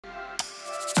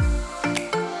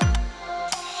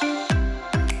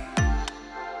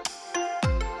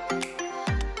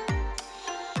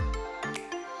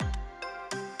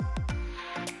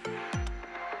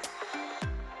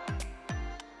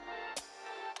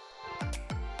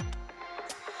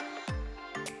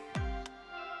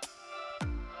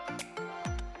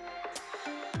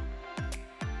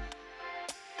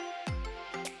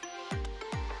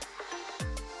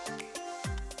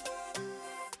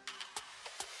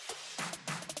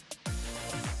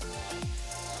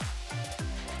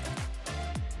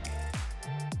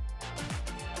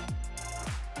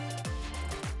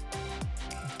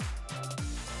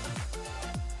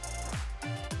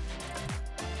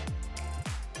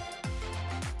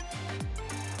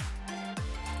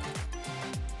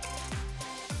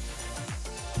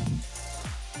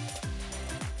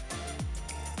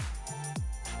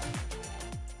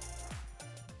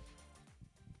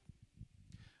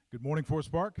Good morning,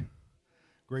 Forest Park.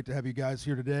 Great to have you guys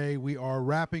here today. We are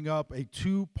wrapping up a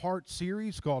two-part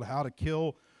series called How to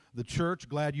Kill the Church.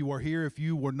 Glad you are here. If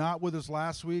you were not with us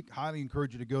last week, highly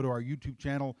encourage you to go to our YouTube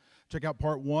channel. Check out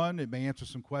part one. It may answer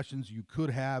some questions you could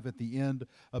have at the end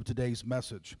of today's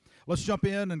message. Let's jump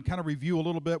in and kind of review a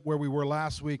little bit where we were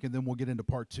last week, and then we'll get into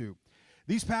part two.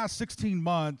 These past 16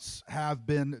 months have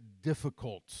been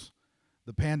difficult.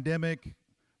 The pandemic,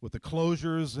 with the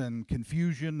closures and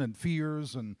confusion and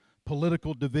fears and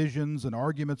political divisions and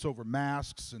arguments over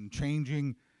masks and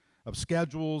changing of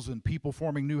schedules and people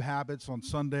forming new habits on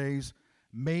Sundays,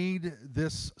 made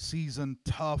this season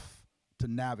tough to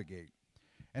navigate.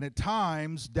 And at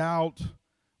times, doubt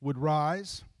would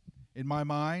rise in my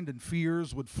mind and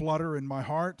fears would flutter in my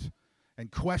heart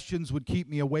and questions would keep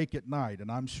me awake at night. And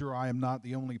I'm sure I am not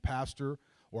the only pastor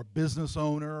or business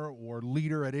owner or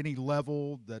leader at any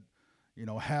level that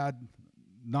had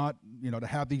not, to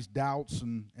have these doubts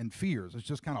and fears. It's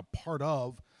just kind of part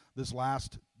of these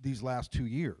last 2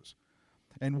 years.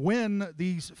 And when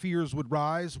these fears would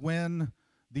rise, when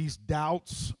these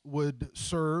doubts would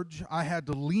surge, I had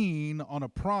to lean on a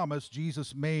promise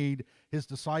Jesus made his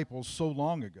disciples so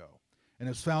long ago. And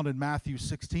it's found in Matthew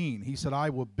 16. He said,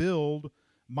 I will build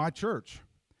my church,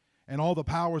 and all the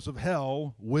powers of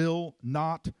hell will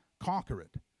not conquer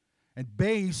it. And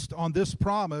based on this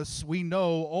promise, we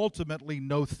know ultimately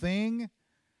no thing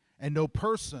and no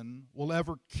person will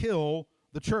ever kill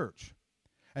the church.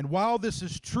 And while this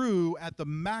is true at the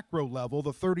macro level,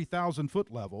 the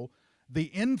 30,000-foot level, the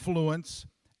influence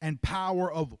and power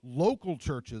of local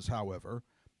churches, however,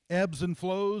 ebbs and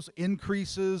flows,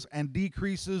 increases and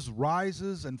decreases,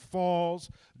 rises and falls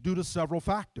due to several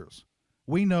factors.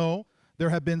 We know there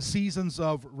have been seasons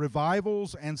of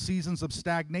revivals and seasons of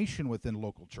stagnation within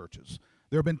local churches.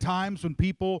 There have been times when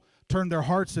people turned their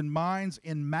hearts and minds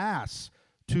en masse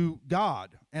to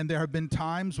God, and there have been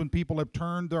times when people have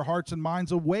turned their hearts and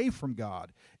minds away from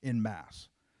God en masse.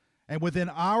 And within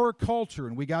our culture,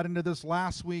 and we got into this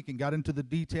last week and got into the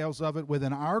details of it,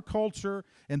 within our culture,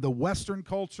 in the Western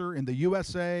culture, in the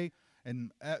USA,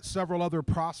 and several other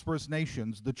prosperous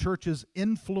nations, the church's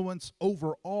influence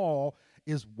overall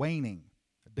is waning,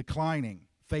 declining,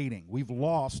 fading. We've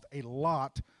lost a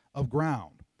lot of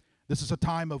ground. This is a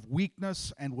time of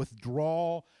weakness and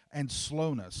withdrawal and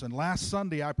slowness. And last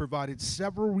Sunday, I provided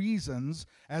several reasons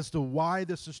as to why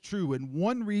this is true. And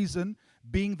one reason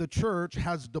being the church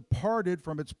has departed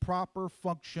from its proper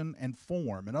function and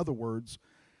form. In other words,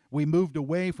 we moved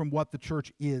away from what the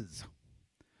church is.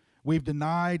 We've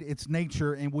denied its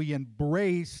nature, and we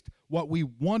embraced what we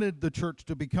wanted the church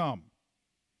to become.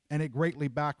 And it greatly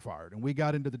backfired. And we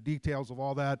got into the details of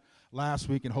all that last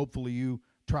week, and hopefully you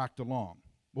tracked along.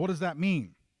 What does that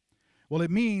mean? Well,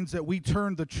 it means that we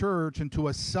turned the church into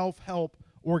a self-help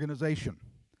organization,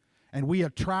 and we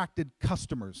attracted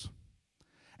customers.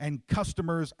 And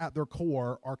customers at their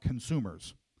core are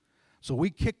consumers. So we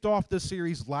kicked off this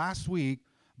series last week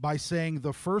by saying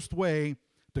the first way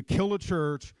to kill a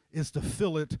church is to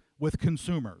fill it with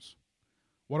consumers.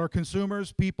 What are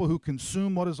consumers? People who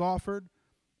consume what is offered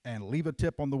and leave a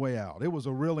tip on the way out. It was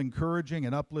a real encouraging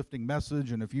and uplifting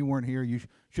message, and if you weren't here, you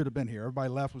should have been here. Everybody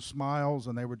left with smiles,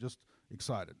 and they were just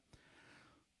excited.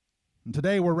 And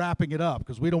today we're wrapping it up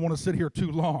because we don't want to sit here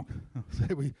too long.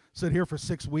 We sit here for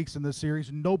 6 weeks in this series,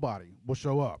 and nobody will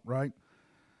show up, right?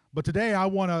 But today I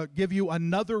want to give you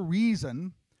another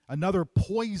reason, another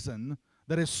poison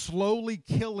that is slowly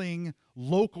killing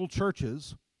local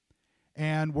churches.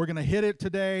 And we're going to hit it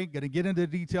today, going to get into the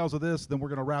details of this, then we're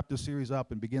going to wrap this series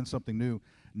up and begin something new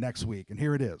next week. And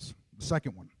here it is, the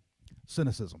second one,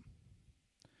 cynicism.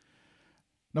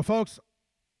 Now, folks,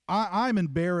 I'm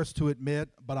embarrassed to admit,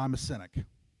 but I'm a cynic,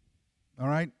 all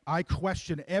right? I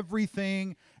question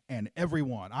everything and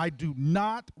everyone. I do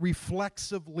not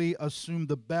reflexively assume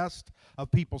the best of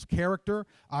people's character.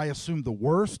 I assume the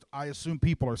worst. I assume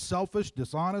people are selfish,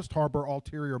 dishonest, harbor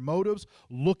ulterior motives,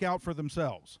 look out for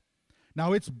themselves.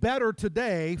 Now, it's better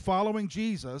today, following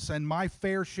Jesus, and my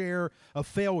fair share of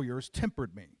failures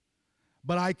tempered me.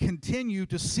 But I continue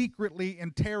to secretly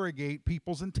interrogate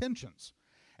people's intentions.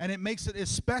 And it makes it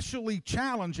especially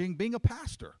challenging being a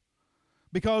pastor.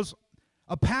 Because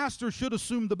a pastor should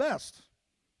assume the best,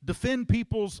 defend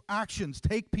people's actions,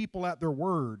 take people at their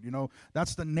word.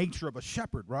 That's the nature of a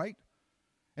shepherd, right?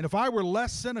 And if I were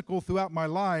less cynical throughout my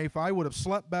life, I would have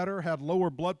slept better, had lower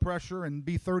blood pressure, and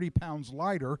be 30 pounds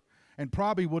lighter, and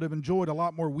probably would have enjoyed a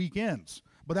lot more weekends.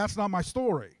 But that's not my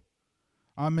story.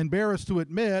 I'm embarrassed to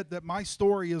admit that my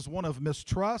story is one of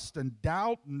mistrust and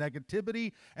doubt and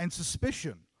negativity and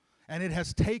suspicion. And it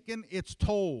has taken its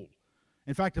toll.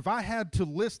 In fact, if I had to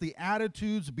list the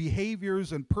attitudes,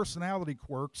 behaviors, and personality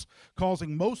quirks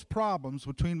causing most problems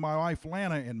between my wife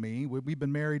Lana and me, we've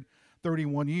been married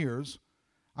 31 years,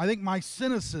 I think my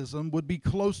cynicism would be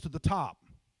close to the top.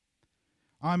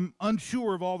 I'm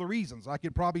unsure of all the reasons. I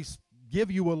could probably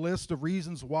give you a list of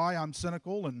reasons why I'm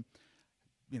cynical, and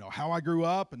how I grew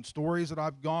up and stories that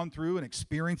I've gone through and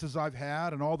experiences I've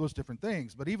had and all those different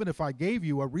things. But even if I gave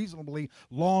you a reasonably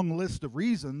long list of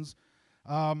reasons,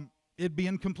 it'd be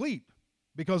incomplete,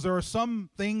 because there are some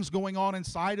things going on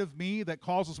inside of me that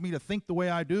causes me to think the way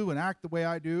I do and act the way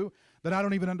I do that I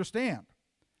don't even understand.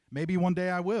 Maybe one day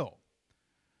I will.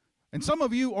 And some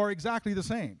of you are exactly the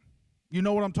same. You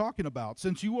know what I'm talking about.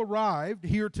 Since you arrived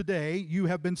here today, you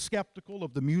have been skeptical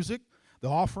of the music, the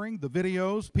offering, the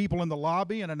videos, people in the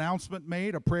lobby, an announcement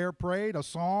made, a prayer prayed, a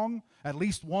song, at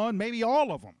least one, maybe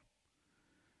all of them.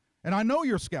 And I know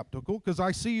you're skeptical because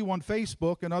I see you on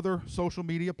Facebook and other social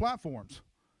media platforms.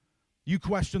 You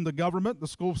question the government, the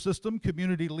school system,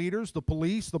 community leaders, the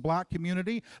police, the black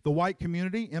community, the white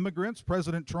community, immigrants,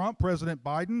 President Trump, President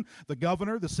Biden, the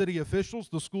governor, the city officials,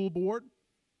 the school board.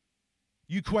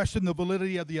 You question the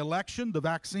validity of the election, the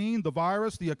vaccine, the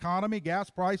virus, the economy, gas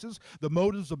prices, the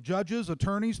motives of judges,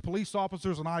 attorneys, police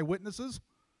officers, and eyewitnesses.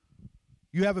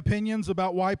 You have opinions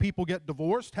about why people get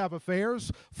divorced, have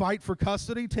affairs, fight for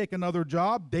custody, take another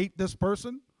job, date this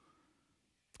person.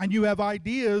 And you have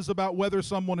ideas about whether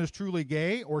someone is truly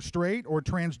gay or straight or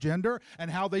transgender and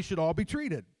how they should all be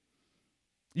treated.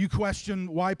 You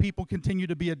question why people continue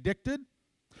to be addicted,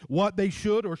 what they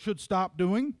should or should stop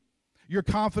doing. You're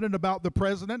confident about the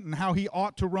president and how he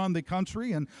ought to run the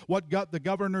country and what the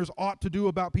governors ought to do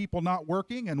about people not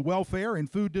working and welfare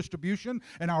and food distribution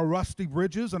and our rusty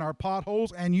bridges and our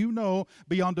potholes. And you know,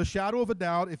 beyond a shadow of a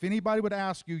doubt, if anybody would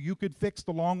ask you, you could fix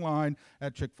the long line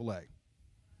at Chick-fil-A.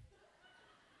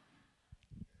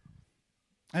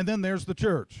 And then there's the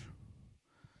church.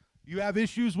 You have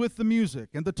issues with the music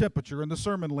and the temperature and the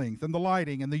sermon length and the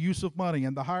lighting and the use of money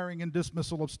and the hiring and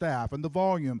dismissal of staff and the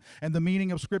volume and the meaning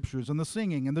of scriptures and the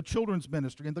singing and the children's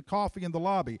ministry and the coffee in the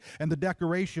lobby and the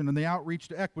decoration and the outreach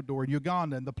to Ecuador and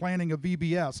Uganda and the planning of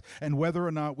VBS and whether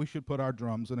or not we should put our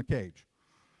drums in a cage.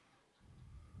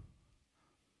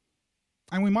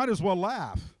 And we might as well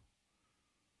laugh.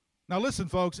 Now listen,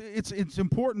 folks, it's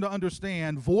important to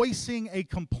understand voicing a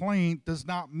complaint does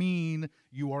not mean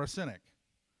you are a cynic.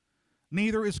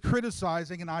 Neither is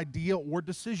criticizing an idea or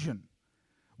decision.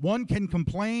 One can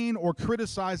complain or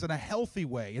criticize in a healthy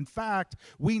way. In fact,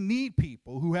 we need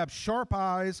people who have sharp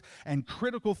eyes and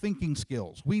critical thinking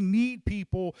skills. We need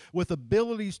people with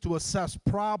abilities to assess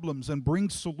problems and bring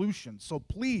solutions. So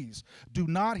please do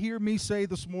not hear me say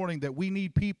this morning that we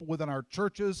need people within our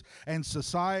churches and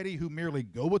society who merely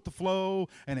go with the flow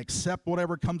and accept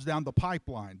whatever comes down the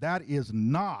pipeline. That is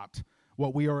not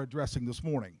what we are addressing this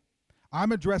morning.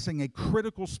 I'm addressing a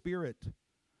critical spirit,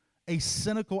 a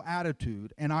cynical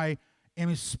attitude, and I am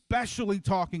especially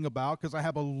talking about, because I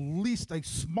have at least a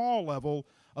small level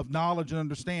of knowledge and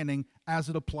understanding as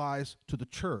it applies to the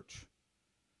church.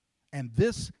 And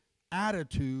this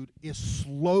attitude is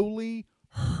slowly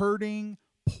hurting,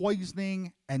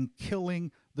 poisoning, and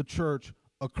killing the church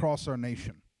across our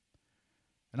nation.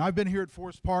 And I've been here at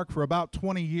Forest Park for about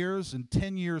 20 years, and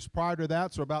 10 years prior to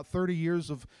that, so about 30 years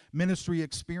of ministry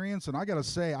experience. And I got to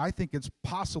say, I think it's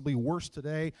possibly worse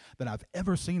today than I've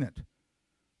ever seen it.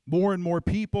 More and more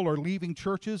people are leaving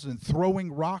churches and throwing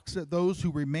rocks at those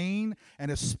who remain, and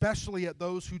especially at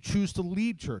those who choose to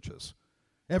lead churches.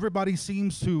 Everybody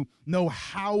seems to know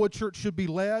how a church should be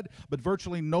led, but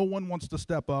virtually no one wants to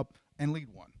step up and lead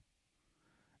one.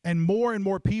 And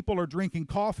more people are drinking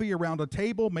coffee around a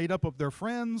table made up of their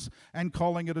friends and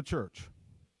calling it a church.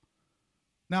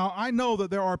 Now, I know that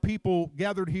there are people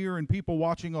gathered here and people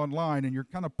watching online, and you're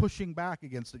kind of pushing back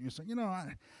against it. You're saying,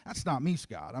 that's not me,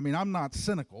 Scott. I mean, I'm not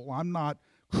cynical. I'm not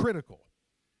critical.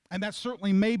 And that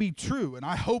certainly may be true, and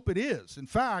I hope it is. In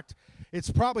fact,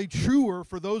 it's probably truer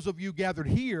for those of you gathered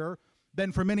here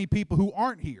than for many people who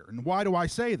aren't here. And why do I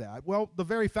say that? Well, the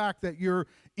very fact that you're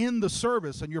in the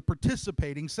service and you're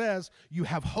participating says you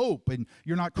have hope and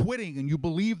you're not quitting and you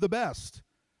believe the best.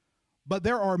 But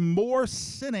there are more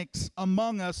cynics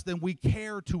among us than we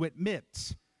care to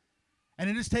admit. And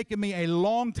it has taken me a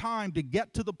long time to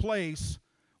get to the place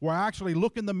where I actually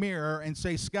look in the mirror and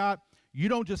say, Scott, you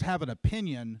don't just have an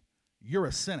opinion, you're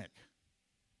a cynic.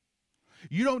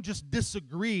 You don't just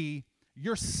disagree,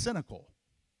 you're cynical.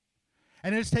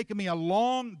 And it has taken me a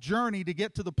long journey to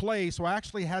get to the place where I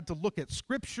actually had to look at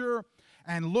Scripture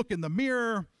and look in the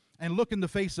mirror and look in the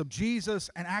face of Jesus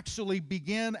and actually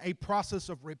begin a process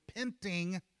of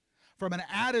repenting from an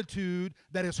attitude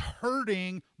that is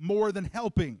hurting more than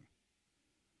helping.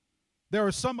 There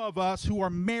are some of us who are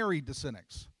married to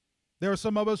cynics. There are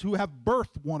some of us who have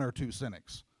birthed one or two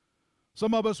cynics.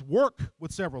 Some of us work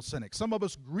with several cynics. Some of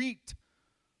us greet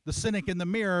the cynic in the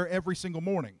mirror every single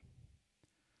morning.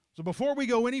 So before we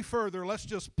go any further, let's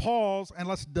just pause and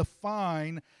let's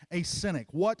define a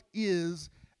cynic. What is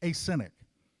a cynic?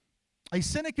 A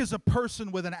cynic is a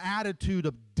person with an attitude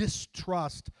of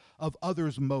distrust of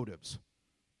others' motives.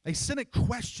 A cynic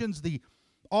questions the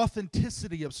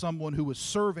authenticity of someone who is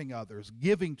serving others,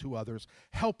 giving to others,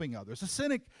 helping others. A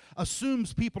cynic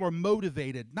assumes people are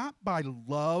motivated not by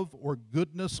love or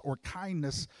goodness or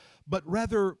kindness, but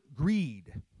rather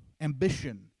greed,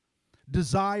 ambition,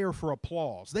 desire for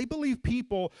applause. They believe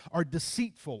people are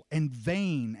deceitful and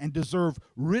vain and deserve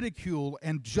ridicule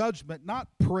and judgment, not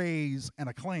praise and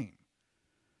acclaim.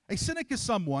 A cynic is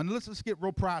someone, let's just get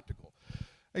real practical.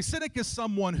 A cynic is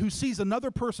someone who sees another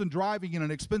person driving in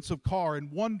an expensive car and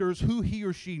wonders who he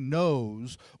or she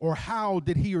knows or how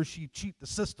did he or she cheat the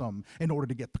system in order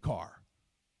to get the car.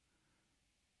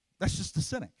 That's just a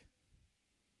cynic.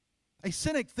 A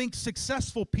cynic thinks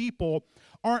successful people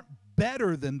aren't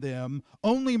better than them,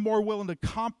 only more willing to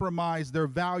compromise their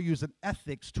values and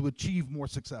ethics to achieve more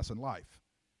success in life.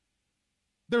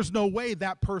 There's no way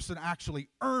that person actually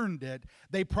earned it.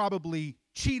 They probably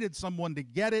cheated someone to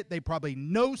get it. They probably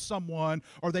know someone,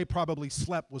 or they probably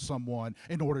slept with someone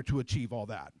in order to achieve all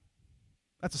that.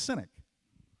 That's a cynic.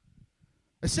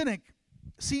 A cynic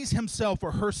sees himself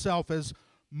or herself as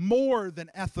more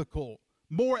than ethical,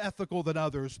 more ethical than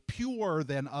others, purer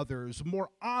than others, more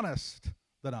honest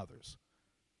than others.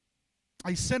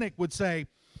 A cynic would say,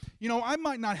 you know, I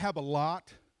might not have a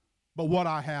lot, but what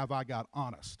I have, I got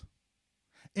honest.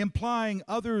 Implying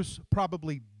others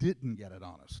probably didn't get it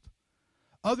honest.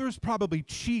 Others probably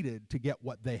cheated to get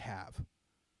what they have.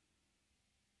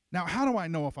 Now, how do I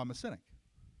know if I'm a cynic?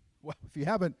 Well, if you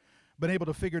haven't been able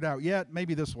to figure it out yet,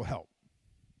 maybe this will help.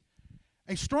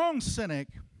 A strong cynic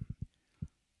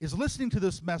is listening to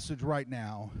this message right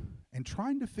now and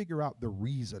trying to figure out the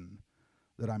reason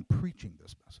that I'm preaching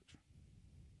this message.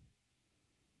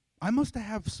 I must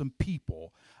have some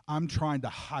people I'm trying to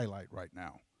highlight right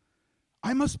now.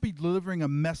 I must be delivering a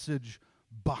message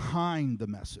behind the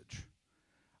message.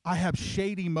 I have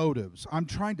shady motives. I'm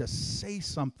trying to say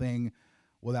something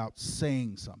without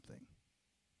saying something.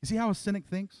 You see how a cynic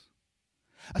thinks?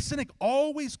 A cynic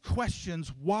always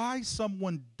questions why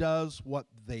someone does what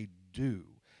they do.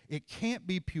 It can't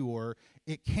be pure.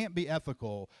 It can't be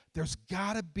ethical. There's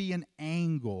got to be an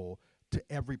angle to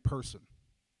every person.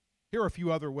 Here are a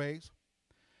few other ways.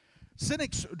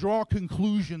 Cynics draw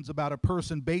conclusions about a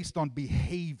person based on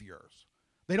behaviors.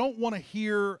 They don't want to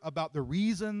hear about the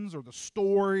reasons or the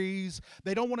stories.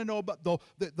 They don't want to know about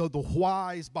the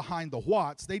whys behind the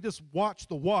whats. They just watch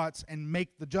the whats and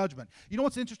make the judgment. You know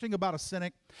what's interesting about a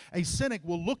cynic? A cynic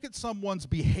will look at someone's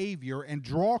behavior and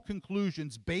draw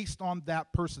conclusions based on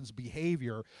that person's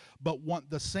behavior, but want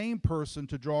the same person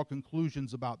to draw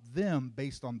conclusions about them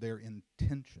based on their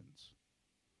intentions.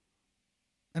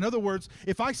 In other words,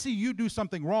 if I see you do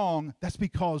something wrong, that's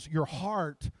because your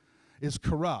heart is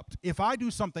corrupt. If I do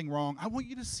something wrong, I want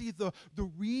you to see the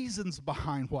reasons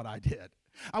behind what I did.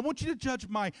 I want you to judge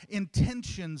my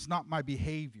intentions, not my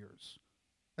behaviors.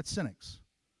 That's cynics.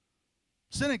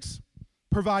 Cynics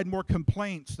provide more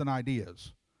complaints than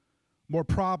ideas, more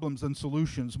problems than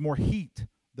solutions, more heat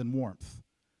than warmth.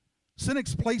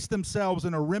 Cynics place themselves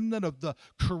in a remnant of the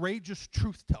courageous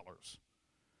truth tellers.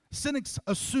 Cynics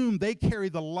assume they carry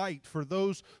the light for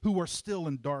those who are still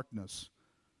in darkness.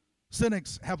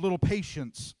 Cynics have little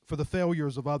patience for the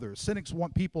failures of others. Cynics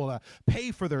want people to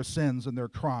pay for their sins and their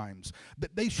crimes,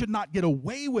 but they should not get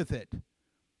away with it.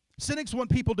 Cynics want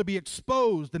people to be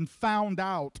exposed and found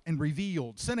out and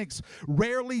revealed. Cynics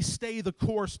rarely stay the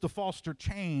course to foster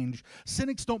change.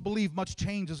 Cynics don't believe much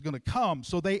change is going to come,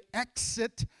 so they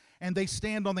exit and they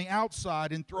stand on the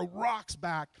outside and throw rocks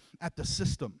back at the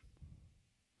system.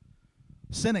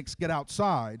 Cynics get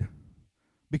outside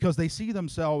because they see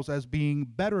themselves as being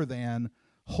better than,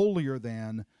 holier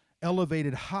than,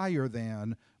 elevated higher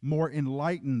than, more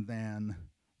enlightened than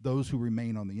those who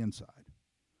remain on the inside.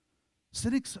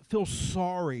 Cynics feel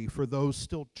sorry for those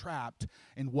still trapped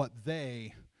in what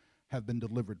they have been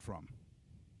delivered from.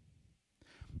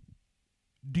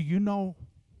 Do you know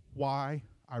why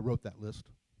I wrote that list?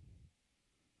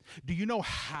 Do you know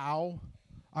how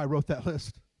I wrote that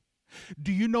list?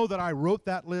 Do you know that I wrote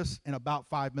that list in about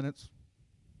 5 minutes?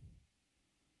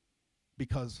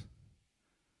 Because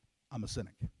I'm a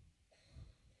cynic.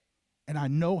 And I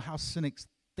know how cynics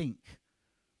think.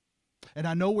 And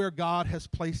I know where God has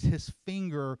placed his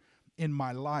finger in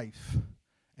my life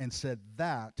and said,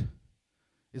 that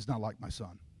is not like my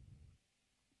son.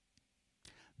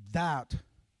 That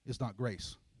is not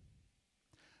grace.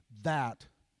 That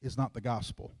is not the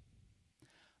gospel.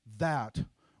 That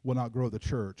will not grow the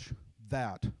church.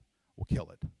 That will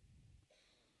kill it.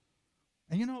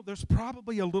 And you know, there's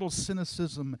probably a little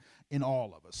cynicism in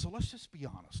all of us. So let's just be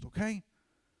honest, okay?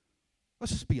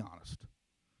 Let's just be honest.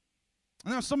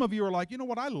 And now some of you are like, you know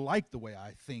what, I like the way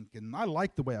I think and I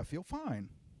like the way I feel. Fine.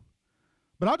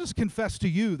 But I'll just confess to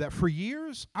you that for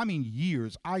years,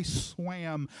 I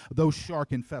swam those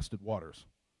shark-infested waters.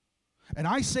 And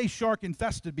I say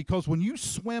shark-infested because when you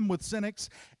swim with cynics,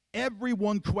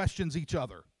 everyone questions each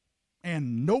other.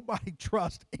 And nobody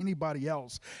trusts anybody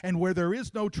else. And where there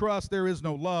is no trust, there is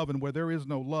no love. And where there is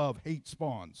no love, hate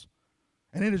spawns.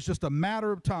 And it is just a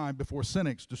matter of time before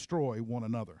cynics destroy one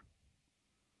another.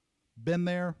 Been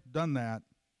there, done that,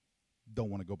 don't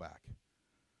want to go back.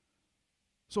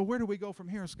 So where do we go from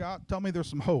here, Scott? Tell me there's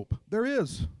some hope. There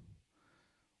is.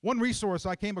 One resource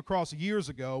I came across years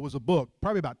ago was a book,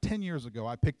 probably about 10 years ago.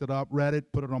 I picked it up, read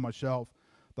it, put it on my shelf,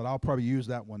 thought I'll probably use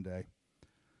that one day.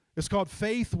 It's called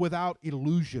Faith Without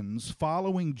Illusions,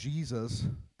 Following Jesus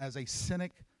as a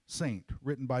Cynic Saint,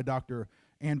 written by Dr.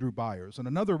 Andrew Byers. And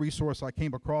another resource I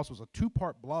came across was a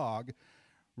 2-part blog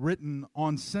written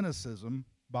on cynicism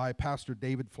by Pastor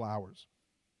David Flowers.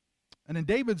 And in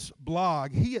David's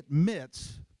blog, he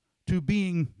admits to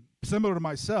being, similar to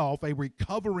myself, a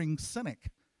recovering cynic.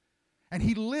 And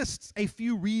he lists a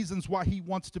few reasons why he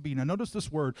wants to be, now notice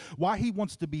this word, why he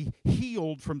wants to be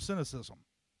healed from cynicism.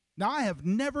 Now, I have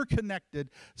never connected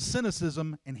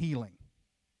cynicism and healing.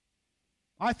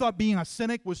 I thought being a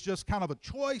cynic was just kind of a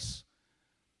choice.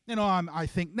 You know, I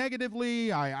think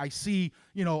negatively. I see,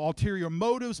 ulterior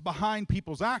motives behind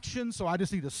people's actions, so I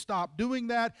just need to stop doing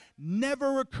that.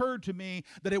 Never occurred to me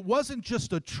that it wasn't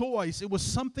just a choice. It was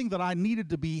something that I needed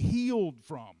to be healed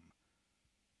from.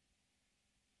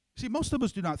 See, most of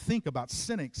us do not think about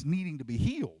cynics needing to be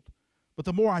healed. But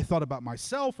the more I thought about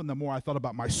myself and the more I thought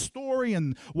about my story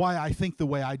and why I think the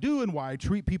way I do and why I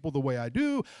treat people the way I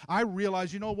do, I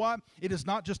realized, you know what? It is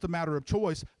not just a matter of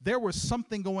choice. There was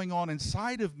something going on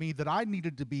inside of me that I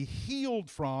needed to be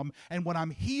healed from. And when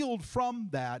I'm healed from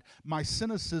that, my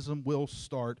cynicism will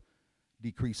start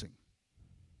decreasing.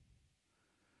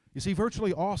 You see,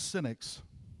 virtually all cynics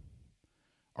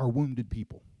are wounded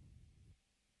people.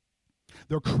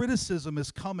 Their criticism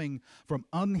is coming from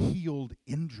unhealed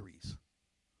injuries.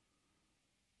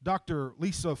 Dr.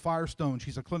 Lisa Firestone,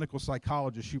 she's a clinical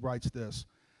psychologist, she writes this.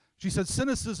 She said,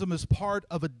 cynicism is part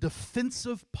of a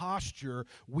defensive posture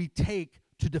we take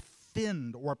to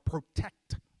defend or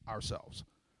protect ourselves.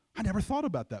 I never thought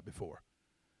about that before.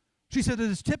 She said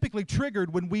it is typically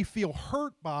triggered when we feel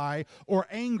hurt by or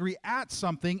angry at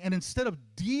something, and instead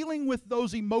of dealing with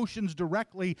those emotions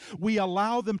directly, we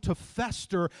allow them to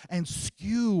fester and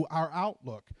skew our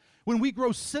outlook. When we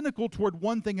grow cynical toward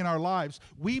one thing in our lives,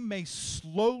 we may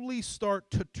slowly start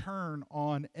to turn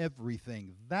on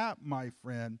everything. That, my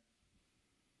friend,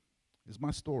 is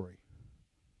my story.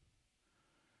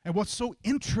 And what's so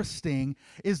interesting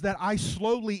is that I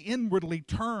slowly inwardly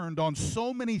turned on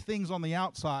so many things on the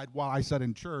outside while I sat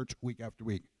in church week after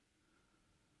week.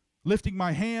 Lifting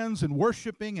my hands and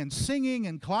worshiping and singing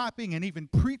and clapping and even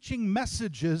preaching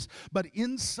messages, but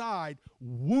inside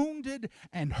wounded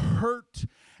and hurt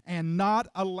and not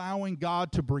allowing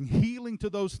God to bring healing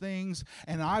to those things.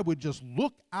 And I would just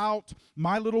look out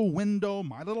my little window,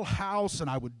 my little house, and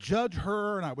I would judge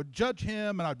her and I would judge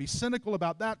him, and I'd be cynical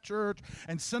about that church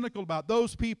and cynical about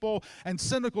those people and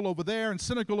cynical over there and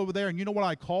cynical over there. And you know what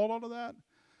I called all of that?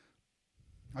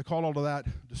 I called all of that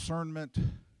discernment,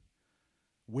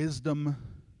 wisdom,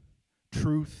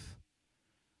 truth,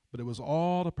 but it was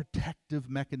all a protective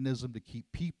mechanism to keep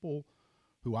people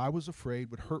who I was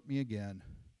afraid would hurt me again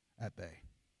at bay.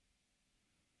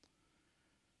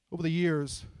 Over the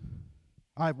years,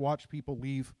 I've watched people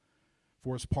leave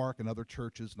Forest Park and other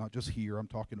churches, not just here, I'm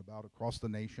talking about across the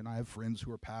nation. I have friends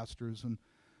who are pastors and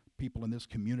people in this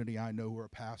community I know who are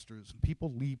pastors, and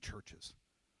people leave churches.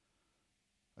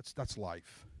 That's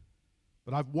life.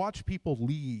 But I've watched people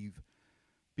leave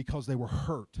because they were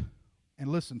hurt. And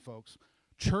listen, folks,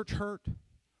 church hurt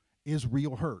is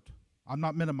real hurt. I'm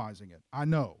not minimizing it. I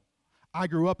know. I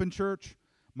grew up in church.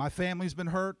 My family's been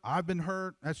hurt. I've been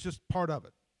hurt. That's just part of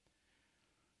it.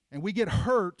 And we get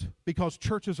hurt because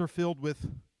churches are filled with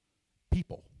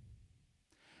people.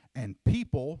 And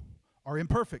people are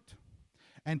imperfect.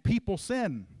 And people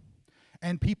sin.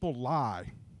 And people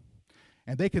lie.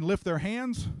 And they can lift their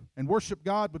hands and worship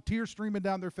God with tears streaming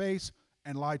down their face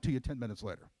and lie to you 10 minutes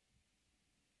later.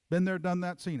 Been there, done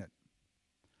that, seen it.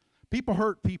 People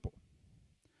hurt people.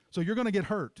 So you're going to get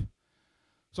hurt.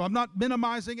 So I'm not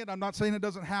minimizing it. I'm not saying it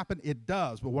doesn't happen. It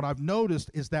does. But what I've noticed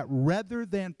is that rather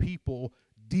than people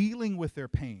dealing with their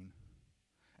pain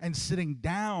and sitting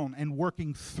down and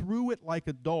working through it like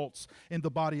adults in the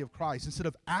body of Christ, instead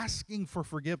of asking for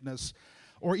forgiveness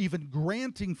or even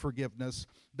granting forgiveness,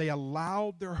 they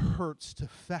allowed their hurts to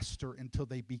fester until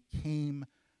they became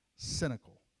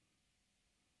cynical.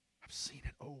 I've seen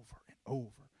it over and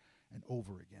over and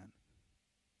over again.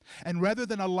 And rather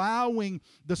than allowing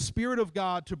the Spirit of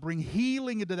God to bring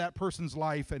healing into that person's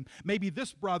life, and maybe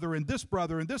this brother and this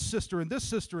brother and this sister and this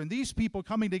sister and these people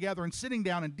coming together and sitting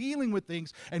down and dealing with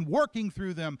things and working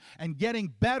through them and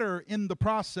getting better in the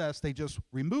process, they just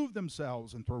remove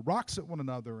themselves and throw rocks at one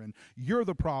another and you're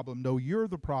the problem, no, you're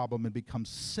the problem, and become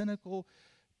cynical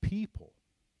people.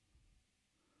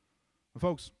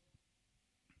 Folks,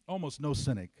 almost no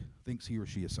cynic thinks he or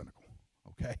she is cynical,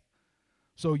 okay?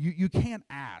 So you can't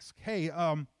ask, hey,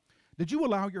 did you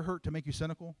allow your hurt to make you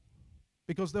cynical?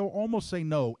 Because they'll almost say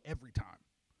no every time.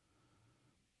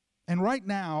 And right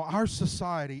now, our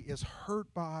society is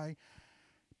hurt by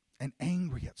and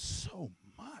angry at so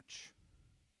much.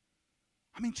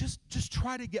 I mean, just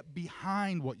try to get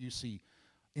behind what you see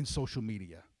in social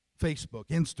media. Facebook,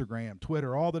 Instagram,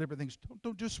 Twitter, all the different things.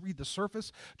 Don't just read the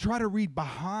surface. Try to read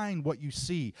behind what you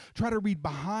see. Try to read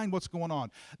behind what's going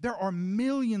on. There are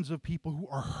millions of people who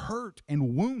are hurt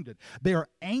and wounded. They are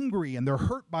angry and they're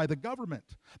hurt by the government.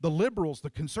 The liberals, the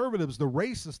conservatives, the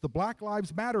racists, the Black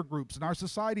Lives Matter groups, and our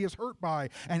society is hurt by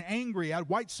and angry at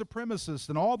white supremacists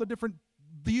and all the different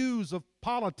views of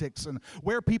politics and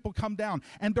where people come down.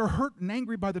 And they're hurt and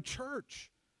angry by the church.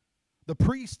 The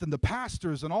priests and the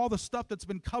pastors and all the stuff that's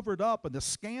been covered up and the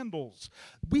scandals.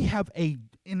 We have an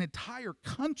entire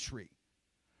country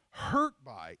hurt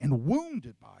by and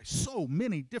wounded by so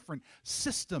many different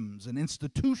systems and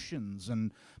institutions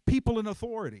and people in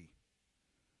authority.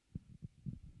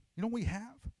 You know what we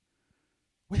have?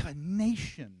 We have a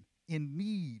nation in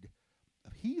need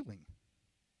of healing.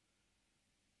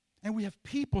 And we have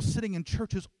people sitting in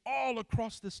churches all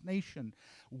across this nation,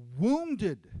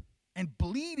 wounded and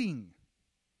bleeding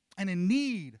and in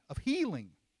need of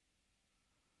healing.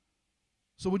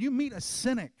 So when you meet a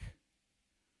cynic,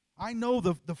 I know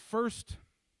the first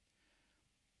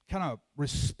kind of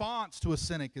response to a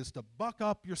cynic is to buck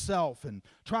up yourself and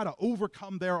try to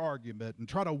overcome their argument and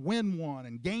try to win one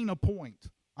and gain a point.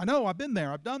 I know, I've been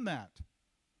there, I've done that.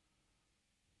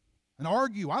 And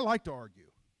argue, I like to argue.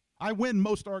 I win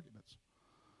most arguments.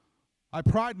 I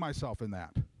pride myself in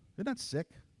that. Isn't that sick?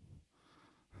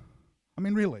 I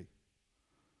mean, really.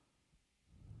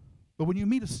 But when you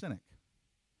meet a cynic,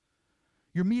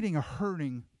 you're meeting a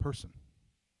hurting person.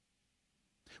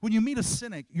 When you meet a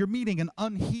cynic, you're meeting an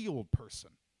unhealed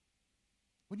person.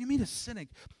 When you meet a cynic,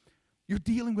 you're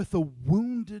dealing with a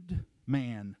wounded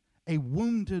man, a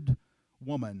wounded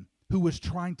woman who is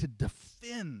trying to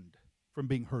defend from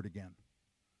being hurt again.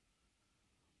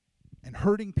 And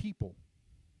hurting people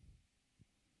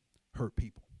hurt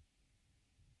people.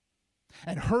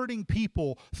 And hurting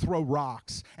people throw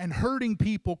rocks, and hurting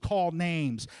people call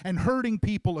names, and hurting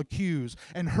people accuse,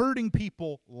 and hurting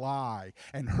people lie,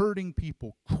 and hurting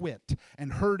people quit,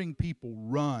 and hurting people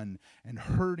run, and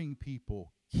hurting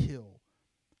people kill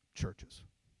churches.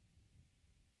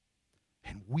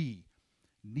 And we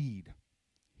need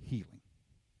healing.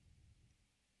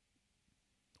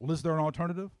 Well, is there an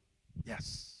alternative?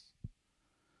 Yes.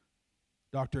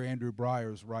 Dr. Andrew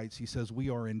Bryars writes, he says, we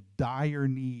are in dire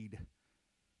need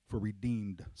for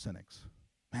redeemed cynics.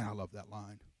 Man, I love that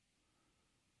line.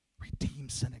 Redeemed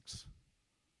cynics.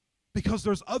 Because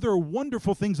there's other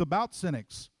wonderful things about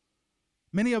cynics.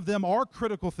 Many of them are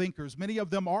critical thinkers. Many of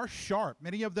them are sharp.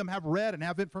 Many of them have read and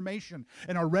have information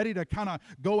and are ready to kind of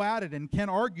go at it and can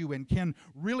argue and can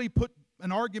really put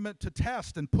an argument to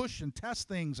test and push and test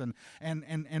things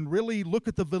and really look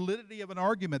at the validity of an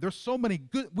argument. There's so many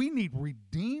good, we need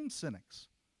redeemed cynics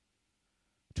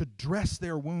to dress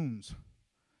their wounds,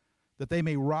 that they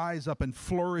may rise up and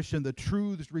flourish in the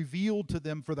truths revealed to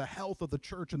them for the health of the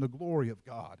church and the glory of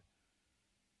God.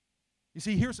 You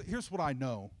see, here's what I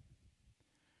know.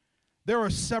 There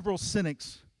are several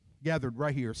cynics gathered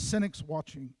right here, cynics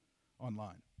watching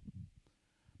online.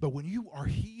 But when you are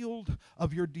healed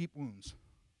of your deep wounds,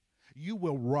 you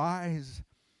will rise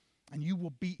and you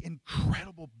will be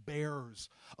incredible bearers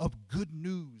of good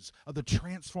news of the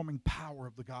transforming power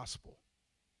of the gospel.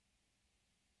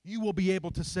 You will be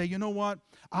able to say, you know what?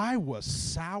 I was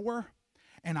sour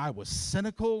and I was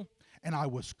cynical and I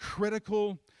was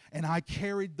critical and I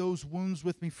carried those wounds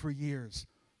with me for years.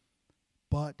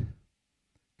 But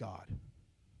God,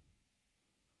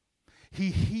 He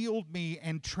healed me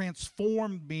and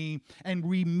transformed me and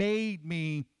remade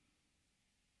me.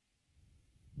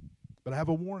 But I have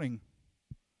a warning.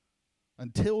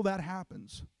 Until that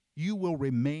happens, you will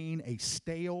remain a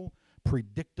stale,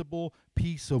 predictable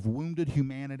piece of wounded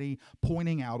humanity,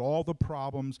 pointing out all the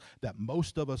problems that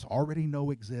most of us already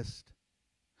know exist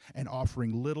and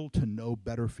offering little to no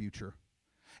better future.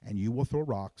 And you will throw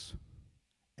rocks,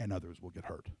 and others will get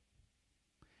hurt.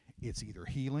 It's either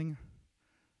healing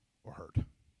or hurt.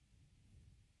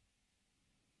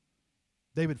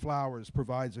 David Flowers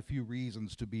provides a few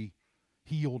reasons to be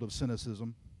healed of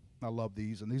cynicism. I love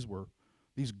these, and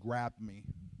these grabbed me.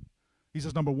 He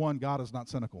says, number one, God is not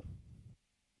cynical.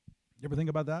 You ever think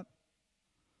about that?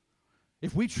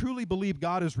 If we truly believe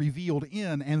God is revealed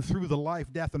in and through the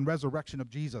life, death, and resurrection of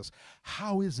Jesus,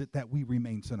 how is it that we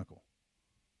remain cynical?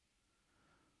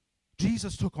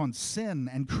 Jesus took on sin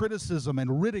and criticism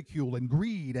and ridicule and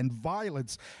greed and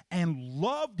violence and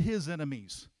loved his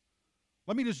enemies.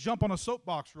 Let me just jump on a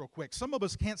soapbox real quick. Some of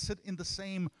us can't sit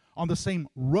on the same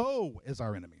row as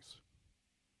our enemies.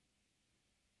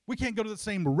 We can't go to the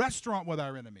same restaurant with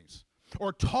our enemies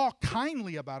or talk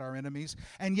kindly about our enemies,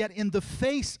 and yet in the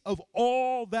face of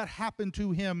all that happened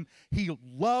to him, he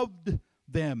loved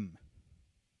them.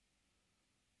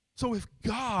 So if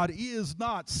God is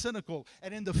not cynical,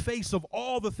 and in the face of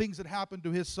all the things that happened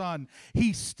to his son,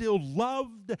 he still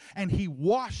loved and he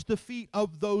washed the feet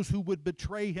of those who would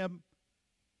betray him,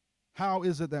 how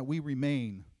is it that we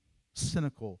remain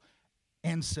cynical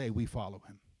and say we follow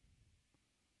him?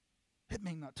 It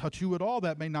may not touch you at all.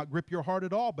 That may not grip your heart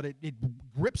at all, but it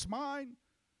grips mine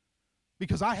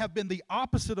because I have been the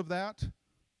opposite of that.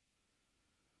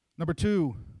 Number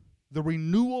two, the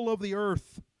renewal of the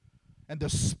earth and the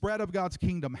spread of God's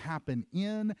kingdom happen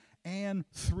in and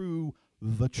through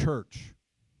the church.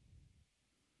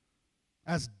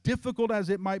 As difficult as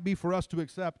it might be for us to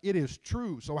accept, it is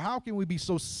true. So how can we be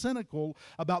so cynical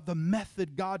about the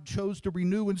method God chose to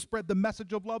renew and spread the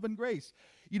message of love and grace?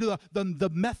 You know, the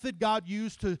method God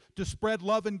used to spread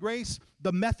love and grace,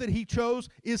 the method he chose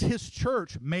is his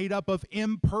church, made up of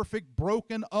imperfect,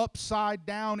 broken, upside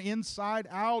down, inside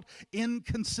out,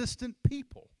 inconsistent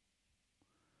people.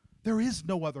 There is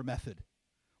no other method.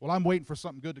 Well, I'm waiting for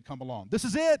something good to come along. This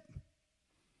is it.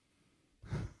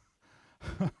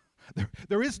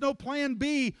 There is no plan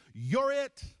B. You're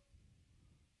it.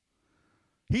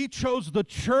 He chose the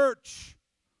church.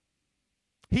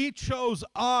 He chose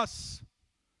us.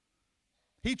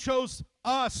 He chose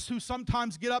us who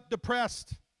sometimes get up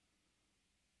depressed.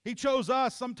 He chose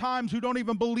us sometimes who don't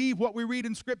even believe what we read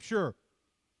in Scripture.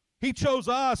 He chose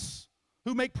us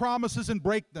who make promises and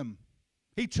break them.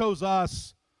 He chose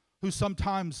us who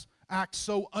sometimes act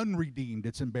so unredeemed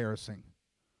it's embarrassing.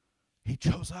 He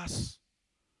chose us.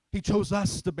 He chose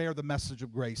us to bear the message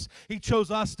of grace. He chose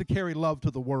us to carry love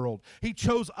to the world. He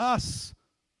chose us.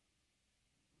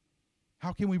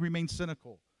 How can we remain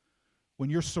cynical when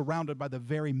you're surrounded by the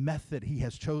very method he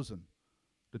has chosen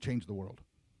to change the world?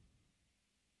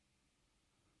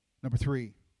 Number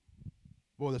three.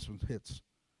 Boy, this one hits.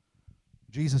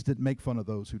 Jesus didn't make fun of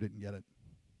those who didn't get it.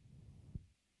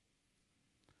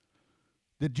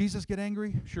 Did Jesus get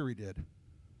angry? Sure he did.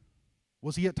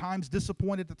 Was he at times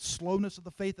disappointed at the slowness of the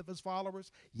faith of his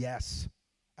followers? Yes,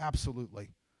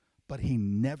 absolutely. But he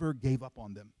never gave up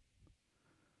on them.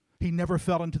 He never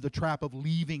fell into the trap of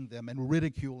leaving them and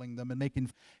ridiculing them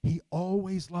and he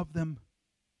always loved them.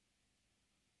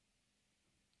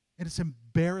 And it's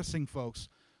embarrassing, folks,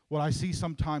 what I see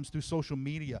sometimes through social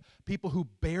media. People who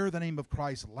bear the name of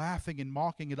Christ laughing and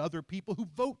mocking at other people who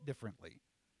vote differently.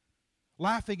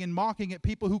 Laughing and mocking at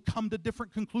people who come to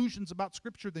different conclusions about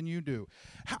Scripture than you do.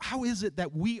 How is it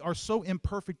that we are so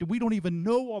imperfect that we don't even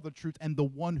know all the truth, and the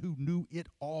one who knew it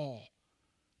all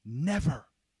never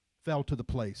fell to the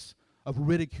place of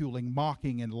ridiculing,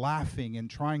 mocking, and laughing and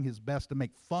trying his best to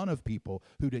make fun of people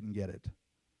who didn't get it?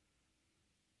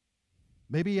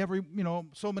 Maybe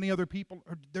so many other people,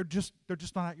 they're just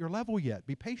not at your level yet.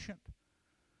 Be patient.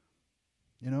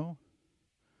 They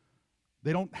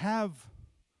don't have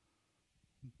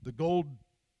the gold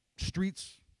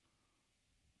streets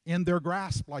in their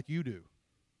grasp like you do.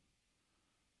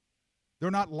 They're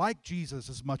not like Jesus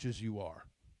as much as you are.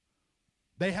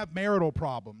 They have marital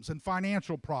problems and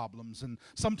financial problems, and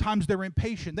sometimes they're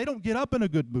impatient. They don't get up in a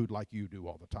good mood like you do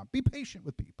all the time. Be patient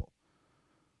with people.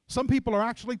 Some people are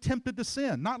actually tempted to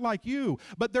sin, not like you,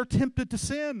 but they're tempted to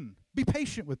sin. Be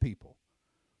patient with people.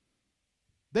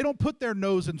 They don't put their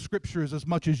nose in Scriptures as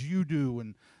much as you do,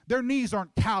 and their knees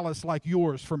aren't callous like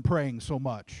yours from praying so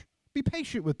much. Be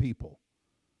patient with people.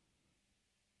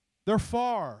 They're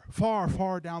far, far,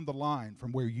 far down the line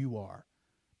from where you are.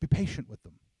 Be patient with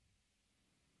them.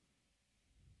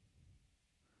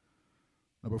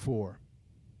 Number 4,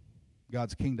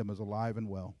 God's kingdom is alive and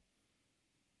well.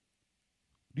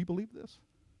 Do you believe this?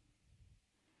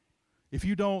 If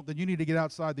you don't, then you need to get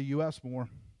outside the U.S. more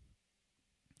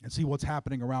and see what's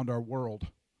happening around our world.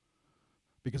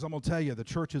 Because I'm going to tell you, the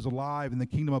church is alive and the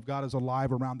kingdom of God is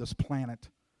alive around this planet.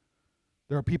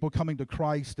 There are people coming to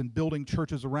Christ and building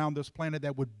churches around this planet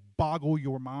that would boggle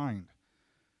your mind.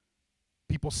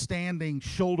 People standing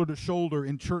shoulder to shoulder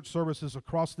in church services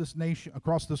across this nation,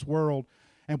 across this world,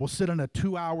 and will sit in a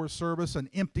 2-hour service and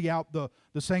empty out the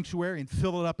sanctuary and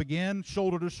fill it up again,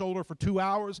 shoulder to shoulder for 2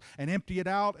 hours, and empty it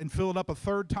out and fill it up a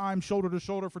third time, shoulder to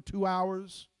shoulder for 2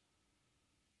 hours.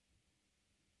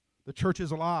 The church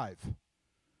is alive.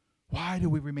 Why do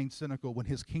we remain cynical when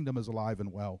his kingdom is alive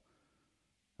and well?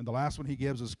 And the last one he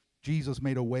gives is Jesus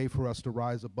made a way for us to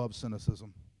rise above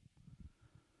cynicism.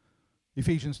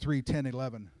 Ephesians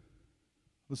 3:10-11.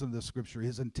 Listen to this scripture.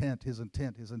 His intent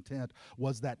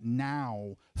was that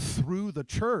now, through the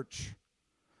church,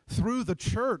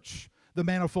 the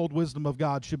manifold wisdom of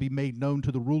God should be made known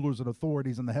to the rulers and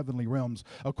authorities in the heavenly realms,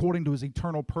 according to his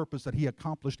eternal purpose that he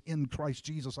accomplished in Christ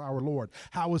Jesus our Lord.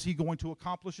 How is he going to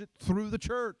accomplish it? Through the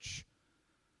church.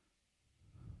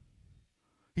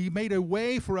 He made a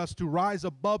way for us to rise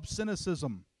above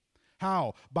cynicism.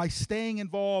 How? By staying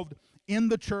involved in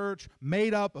the church,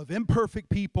 made up of imperfect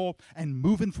people, and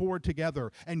moving forward together,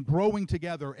 and growing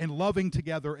together, and loving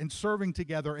together, and serving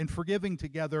together, and forgiving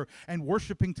together, and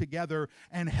worshiping together,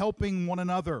 and helping one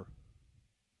another.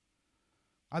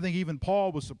 I think even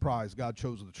Paul was surprised God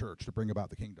chose the church to bring about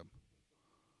the kingdom.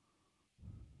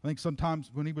 I think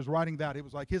sometimes when he was writing that, it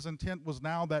was like his intent was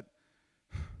now that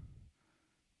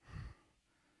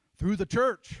through the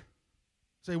church.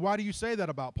 Say, why do you say that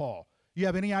about Paul? You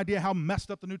have any idea how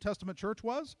messed up the New Testament church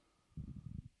was?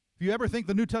 If you ever think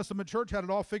the New Testament church had it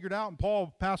all figured out and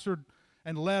Paul pastored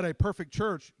and led a perfect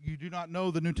church, you do not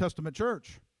know the New Testament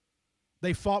church.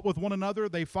 They fought with one another.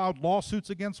 They filed lawsuits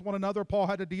against one another Paul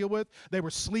had to deal with. They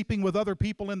were sleeping with other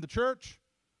people in the church.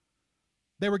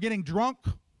 They were getting drunk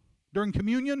during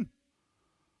communion.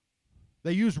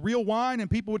 They used real wine,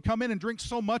 and people would come in and drink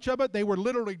so much of it, they were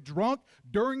literally drunk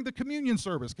during the communion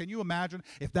service. Can you imagine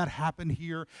if that happened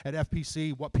here at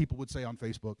FPC, what people would say on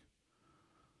Facebook?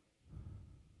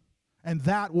 And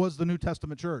that was the New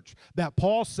Testament church that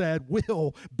Paul said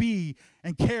will be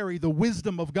and carry the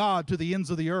wisdom of God to the ends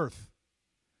of the earth.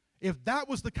 If that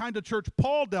was the kind of church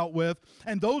Paul dealt with,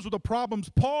 and those were the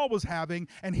problems Paul was having,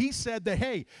 and he said that,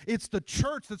 hey, it's the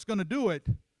church that's going to do it,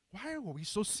 why are we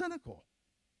so cynical?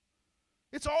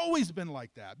 It's always been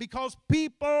like that because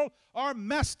people are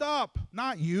messed up.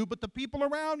 Not you, but the people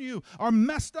around you are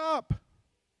messed up.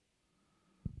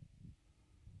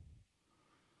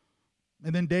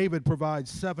 And then David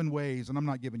provides 7 ways, and I'm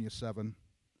not giving you 7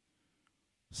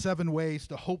 ways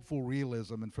to hopeful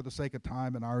realism. And for the sake of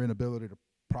time and our inability to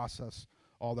process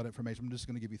all that information, I'm just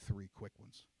going to give you 3 quick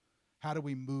ones. How do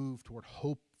we move toward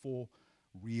hopeful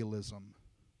realism?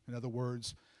 In other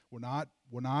words, we're not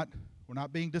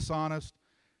being dishonest.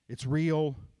 It's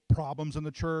real, problems in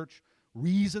the church,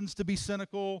 reasons to be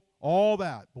cynical, all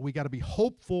that. But we got to be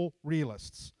hopeful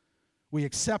realists. We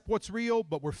accept what's real,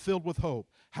 but we're filled with hope.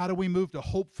 How do we move to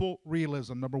hopeful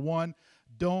realism? Number 1,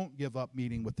 don't give up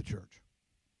meeting with the church.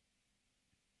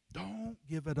 Don't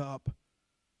give it up.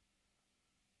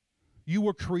 You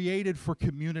were created for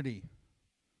community.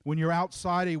 When you're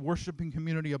outside a worshiping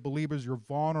community of believers, you're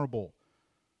vulnerable.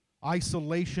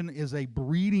 Isolation is a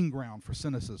breeding ground for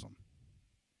cynicism.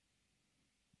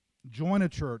 Join a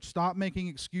church. Stop making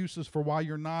excuses for why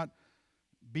you're not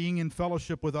being in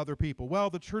fellowship with other people.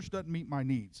 Well, the church doesn't meet my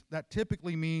needs. That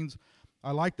typically means I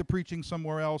like the preaching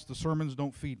somewhere else, the sermons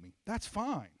don't feed me. That's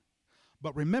fine.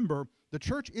 But remember, the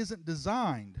church isn't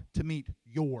designed to meet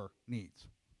your needs.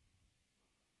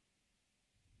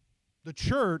 The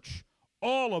church,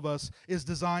 all of us, is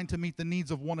designed to meet the needs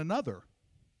of one another.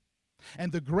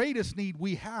 And the greatest need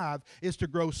we have is to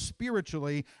grow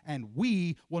spiritually, and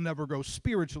we will never grow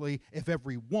spiritually if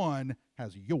everyone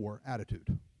has your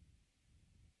attitude.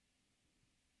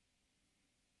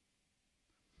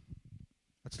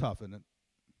 That's tough, isn't it?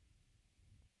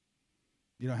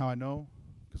 You know how I know?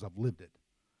 Because I've lived it,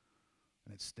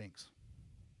 and it stinks.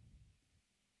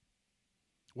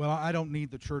 Well, I don't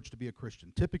need the church to be a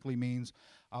Christian. Typically means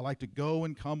I like to go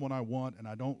and come when I want, and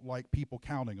I don't like people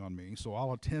counting on me, so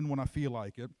I'll attend when I feel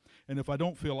like it. And if I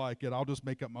don't feel like it, I'll just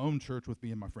make up my own church with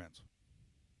me and my friends.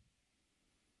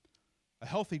 A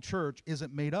healthy church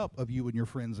isn't made up of you and your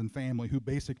friends and family who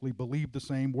basically believe the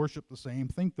same, worship the same,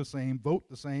 think the same, vote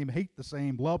the same, hate the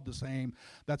same, love the same.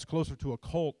 That's closer to a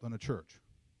cult than a church.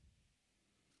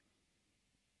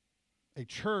 A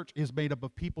church is made up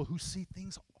of people who see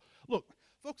things. Look,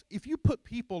 folks, if you put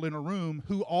people in a room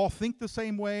who all think the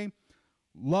same way,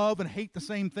 love and hate the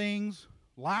same things,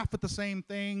 laugh at the same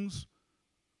things,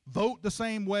 vote the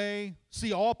same way,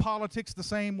 see all politics the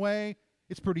same way,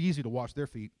 it's pretty easy to wash their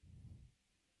feet.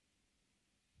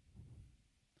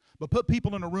 But put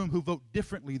people in a room who vote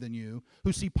differently than you,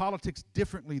 who see politics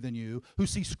differently than you, who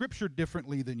see Scripture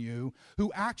differently than you,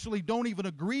 who actually don't even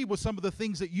agree with some of the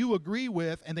things that you agree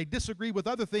with, and they disagree with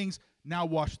other things, now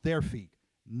wash their feet.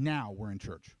 Now we're in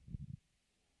church.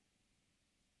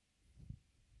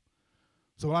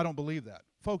 So I don't believe that.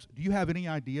 Folks, do you have any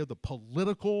idea the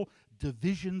political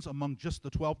divisions among just the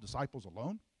 12 disciples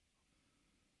alone?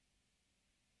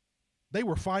 They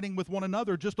were fighting with one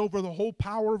another just over the whole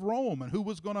power of Rome and who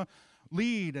was going to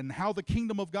lead and how the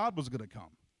kingdom of God was going to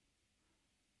come.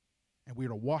 And we are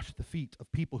to wash the feet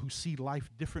of people who see life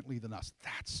differently than us.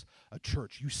 That's a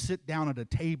church. You sit down at a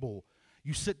table.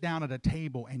 You sit down at a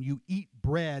table and you eat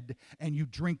bread and you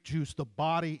drink juice, the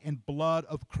body and blood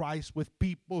of Christ, with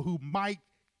people who might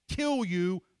kill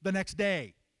you the next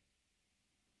day.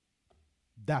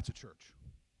 That's a church.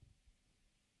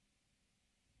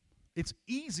 It's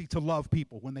easy to love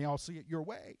people when they all see it your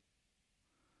way.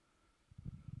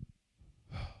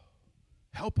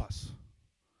 Help us.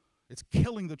 It's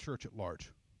killing the church at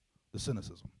large, the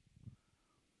cynicism.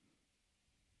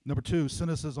 Number 2,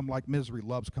 cynicism, like misery,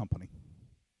 loves company.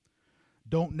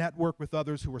 Don't network with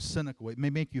others who are cynical. It may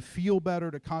make you feel better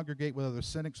to congregate with other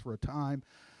cynics for a time,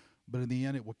 but in the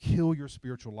end, it will kill your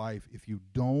spiritual life if you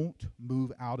don't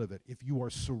move out of it. If you are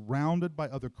surrounded by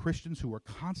other Christians who are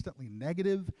constantly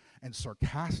negative and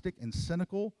sarcastic and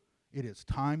cynical, it is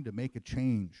time to make a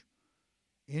change.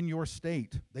 In your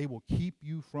state, they will keep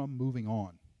you from moving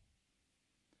on.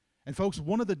 And folks,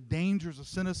 one of the dangers of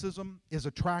cynicism is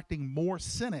attracting more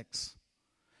cynics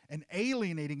and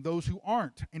alienating those who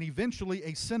aren't. And eventually,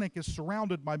 a cynic is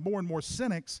surrounded by more and more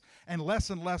cynics and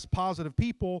less positive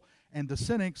people, and the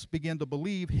cynics begin to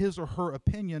believe his or her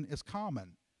opinion is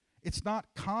common. It's not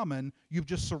common. You've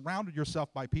just surrounded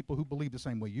yourself by people who believe the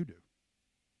same way you do.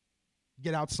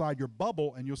 Get outside your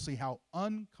bubble, and you'll see how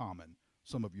uncommon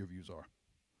some of your views are.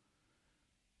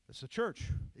 It's a church,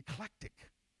 eclectic.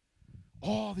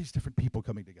 All these different people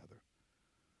coming together.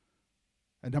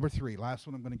 And number 3, last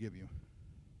one I'm going to give you.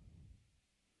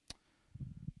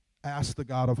 Ask the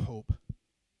God of hope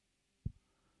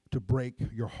to break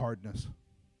your hardness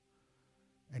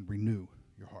and renew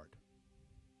your heart.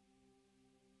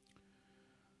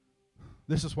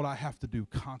 This is what I have to do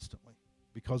constantly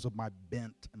because of my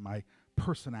bent and my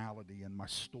personality and my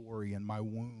story and my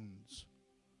wounds.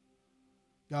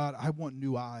 God, I want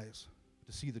new eyes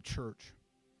to see the church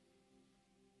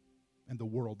and the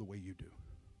world the way you do.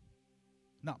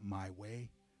 Not my way,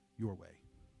 your way.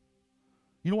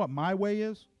 You know what my way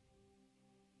is?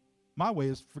 My way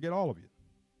is forget all of you.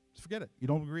 Just forget it. You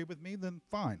don't agree with me, then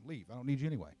fine, leave. I don't need you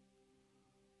anyway.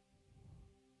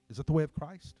 Is that the way of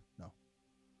Christ? No.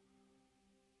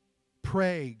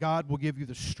 Pray God will give you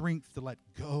the strength to let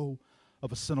go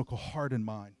of a cynical heart and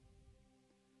mind.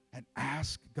 And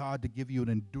ask God to give you an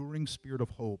enduring spirit of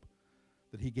hope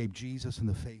that he gave Jesus in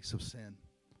the face of sin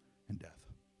and death.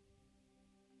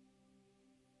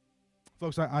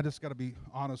 Folks, I just got to be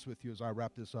honest with you as I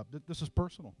wrap this up. This is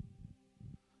personal.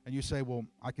 And you say, well,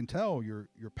 I can tell you're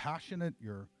passionate.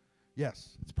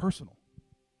 Yes, it's personal.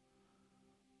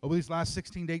 Over these last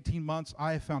 16 to 18 months,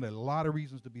 I have found a lot of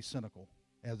reasons to be cynical,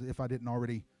 as if I didn't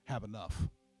already have enough.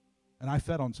 And I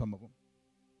fed on some of them.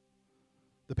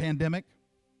 The pandemic,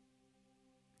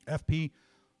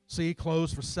 FPC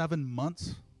closed for 7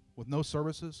 months with no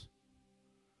services.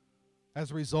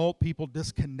 As a result, people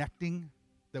disconnecting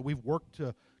that we've worked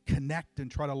to connect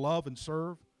and try to love and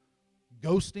serve.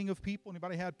 Ghosting of people.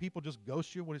 Anybody had people just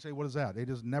ghost you? What do you say? What is that? They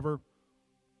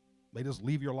just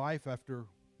leave your life after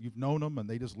you've known them, and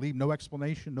they just leave, no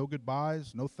explanation, no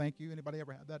goodbyes, no thank you. Anybody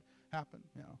ever had that happen?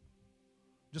 You know,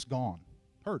 just gone.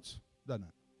 Hurts, doesn't it?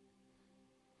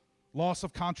 Loss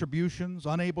of contributions,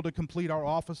 unable to complete our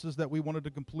offices that we wanted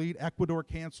to complete. Ecuador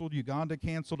canceled, Uganda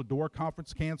canceled, a door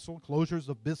conference canceled, closures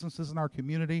of businesses in our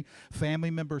community,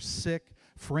 family members sick,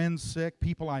 friends sick,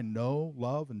 people I know,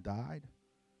 love, and died.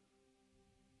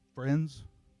 Friends,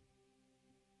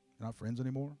 you're not friends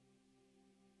anymore.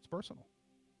 It's personal.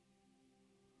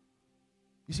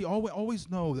 You see,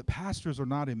 always know that pastors are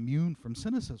not immune from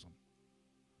cynicism.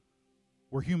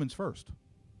 We're humans first.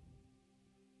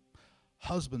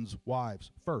 Husbands,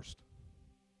 wives first.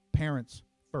 Parents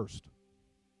first.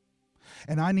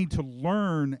 And I need to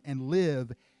learn and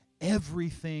live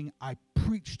everything I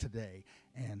preach today.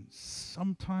 And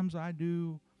sometimes I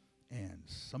do, and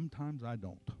sometimes I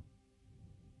don't.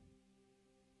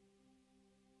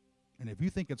 And if you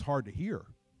think it's hard to hear,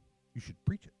 you should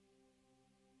preach it.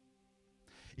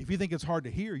 If you think it's hard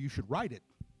to hear, you should write it.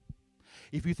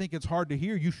 If you think it's hard to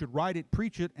hear, you should write it,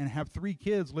 preach it, and have 3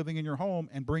 kids living in your home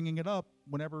and bringing it up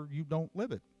whenever you don't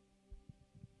live it.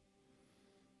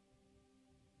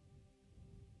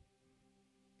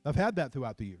 I've had that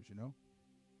throughout the years, you know.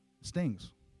 It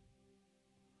stings.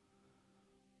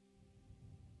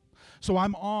 So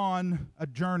I'm on a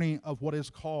journey of what is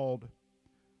called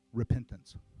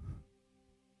repentance.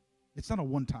 It's not a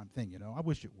one-time thing, you know. I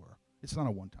wish it were. It's not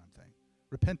a one-time thing.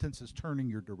 Repentance is turning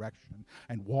your direction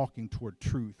and walking toward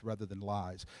truth rather than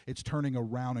lies. It's turning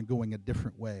around and going a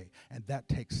different way, and that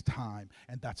takes time,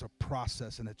 and that's a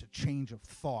process, and it's a change of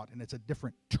thought, and it's a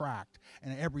different tract,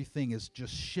 and everything is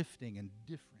just shifting and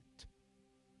different.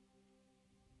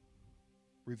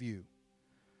 Review.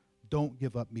 Don't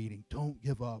give up meeting. Don't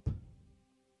give up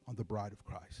on the bride of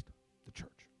Christ, the church.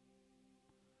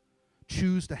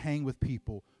 Choose to hang with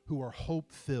people who are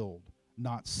hope-filled,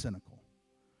 not cynical.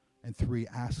 And 3,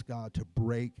 ask God to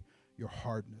break your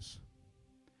hardness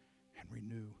and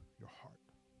renew your heart.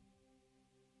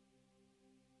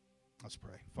 Let's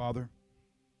pray. Father,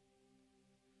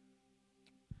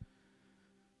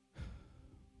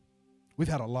 we've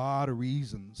had a lot of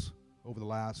reasons over the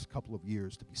last couple of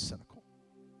years to be cynical.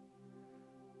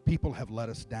 People have let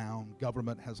us down.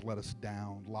 Government has let us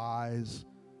down. Lies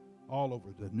all over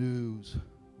the news.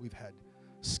 We've had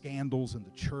scandals in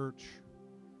the church.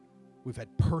 We've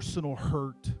had personal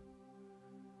hurt.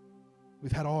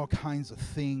 We've had all kinds of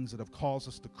things that have caused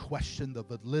us to question the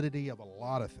validity of a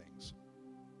lot of things.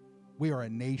 We are a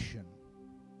nation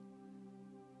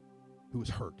who is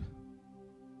hurt.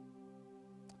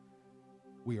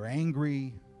 We are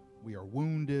angry. We are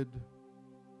wounded.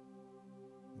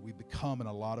 We become, in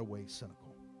a lot of ways,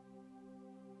 cynical.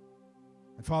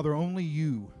 And Father, only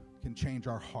you can change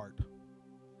our heart.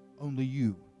 Only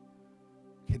you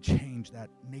can change that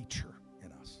nature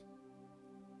in us.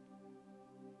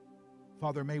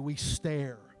 Father, may we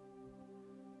stare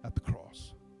at the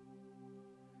cross.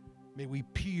 May we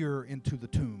peer into the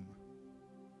tomb.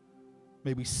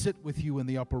 May we sit with you in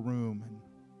the upper room and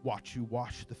watch you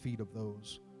wash the feet of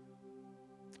those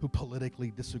who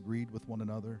politically disagreed with one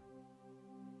another,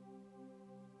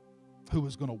 who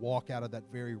was going to walk out of that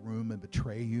very room and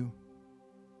betray you,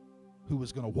 who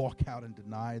was going to walk out and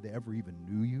deny they ever even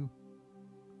knew you,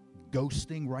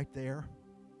 ghosting right there.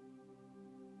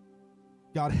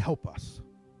 God, help us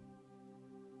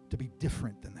to be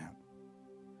different than that,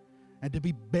 and to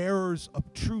be bearers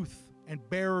of truth and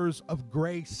bearers of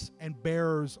grace and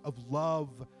bearers of love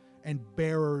and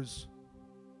bearers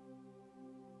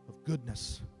of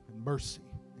goodness and mercy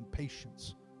and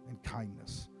patience and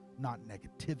kindness, not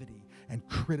negativity and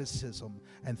criticism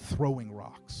and throwing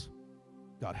rocks.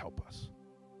 God, help us.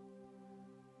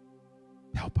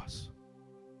 Help us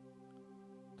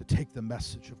to take the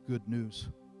message of good news,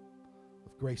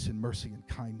 of grace and mercy and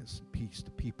kindness and peace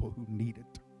to people who need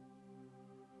it.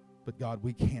 But God,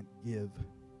 we can't give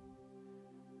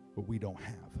what we don't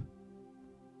have.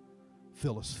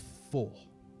 Fill us full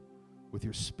with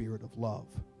your spirit of love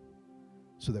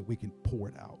so that we can pour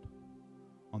it out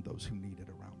on those who need it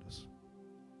around us.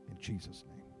 In Jesus'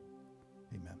 name,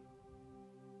 amen.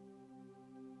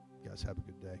 You guys have a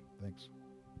good day. Thanks.